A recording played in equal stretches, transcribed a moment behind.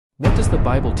What does the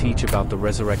Bible teach about the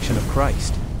resurrection of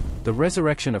Christ? The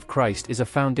resurrection of Christ is a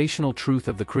foundational truth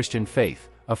of the Christian faith,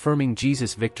 affirming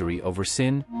Jesus' victory over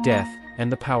sin, death,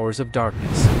 and the powers of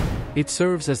darkness. It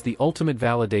serves as the ultimate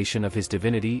validation of his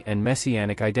divinity and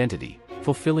messianic identity,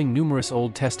 fulfilling numerous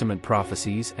Old Testament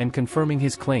prophecies and confirming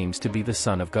his claims to be the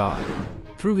Son of God.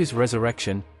 Through his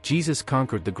resurrection, Jesus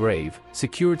conquered the grave,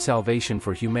 secured salvation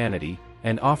for humanity,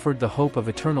 and offered the hope of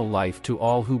eternal life to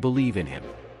all who believe in him.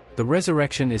 The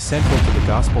resurrection is central to the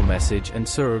gospel message and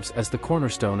serves as the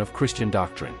cornerstone of Christian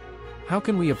doctrine. How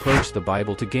can we approach the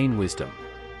Bible to gain wisdom?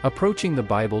 Approaching the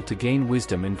Bible to gain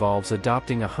wisdom involves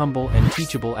adopting a humble and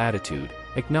teachable attitude,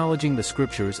 acknowledging the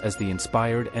Scriptures as the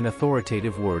inspired and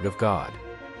authoritative Word of God.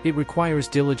 It requires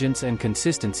diligence and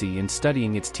consistency in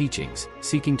studying its teachings,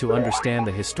 seeking to understand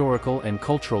the historical and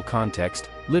cultural context,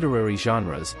 literary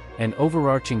genres, and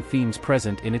overarching themes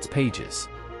present in its pages.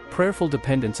 Prayerful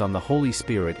dependence on the Holy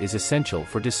Spirit is essential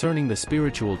for discerning the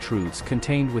spiritual truths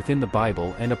contained within the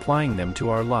Bible and applying them to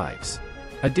our lives.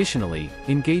 Additionally,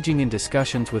 engaging in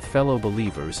discussions with fellow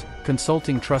believers,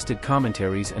 consulting trusted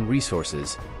commentaries and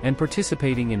resources, and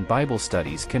participating in Bible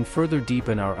studies can further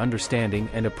deepen our understanding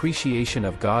and appreciation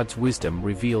of God's wisdom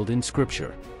revealed in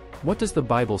Scripture. What does the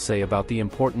Bible say about the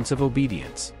importance of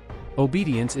obedience?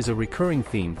 Obedience is a recurring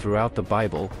theme throughout the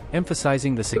Bible,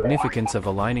 emphasizing the significance of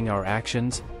aligning our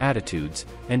actions, attitudes,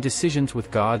 and decisions with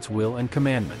God's will and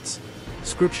commandments.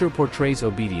 Scripture portrays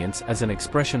obedience as an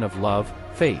expression of love,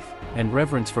 faith, and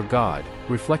reverence for God,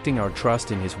 reflecting our trust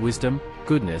in His wisdom,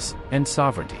 goodness, and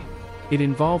sovereignty. It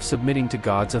involves submitting to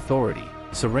God's authority,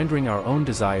 surrendering our own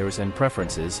desires and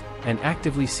preferences, and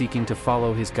actively seeking to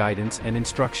follow His guidance and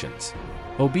instructions.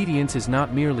 Obedience is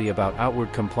not merely about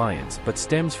outward compliance but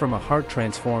stems from a heart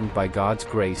transformed by God's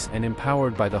grace and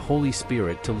empowered by the Holy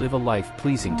Spirit to live a life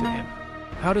pleasing to Him.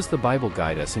 How does the Bible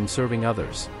guide us in serving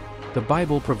others? The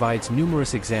Bible provides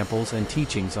numerous examples and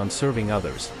teachings on serving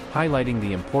others, highlighting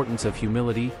the importance of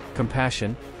humility,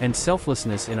 compassion, and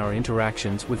selflessness in our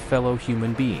interactions with fellow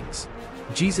human beings.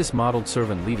 Jesus modeled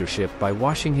servant leadership by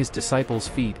washing His disciples'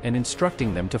 feet and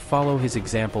instructing them to follow His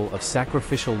example of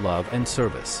sacrificial love and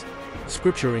service.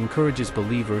 Scripture encourages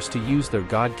believers to use their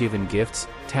God-given gifts,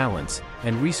 talents,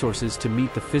 and resources to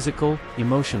meet the physical,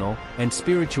 emotional, and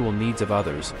spiritual needs of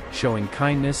others, showing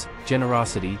kindness,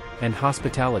 generosity, and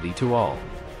hospitality to all.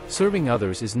 Serving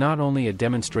others is not only a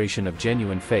demonstration of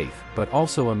genuine faith but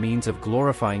also a means of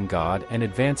glorifying God and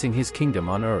advancing His kingdom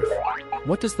on earth.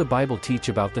 What does the Bible teach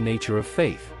about the nature of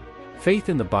faith? Faith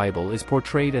in the Bible is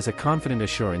portrayed as a confident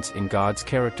assurance in God's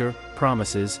character,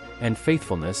 promises, and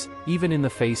faithfulness, even in the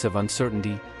face of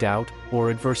uncertainty, doubt,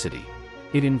 or adversity.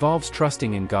 It involves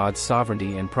trusting in God's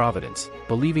sovereignty and providence,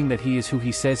 believing that He is who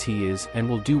He says He is and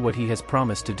will do what He has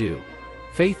promised to do.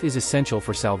 Faith is essential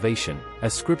for salvation,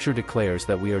 as Scripture declares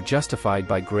that we are justified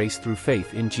by grace through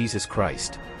faith in Jesus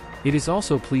Christ. It is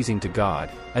also pleasing to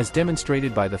God, as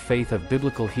demonstrated by the faith of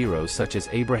biblical heroes such as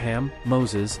Abraham,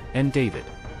 Moses, and David.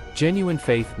 Genuine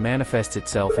faith manifests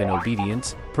itself in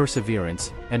obedience,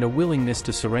 perseverance, and a willingness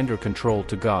to surrender control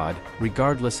to God,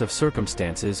 regardless of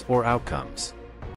circumstances or outcomes.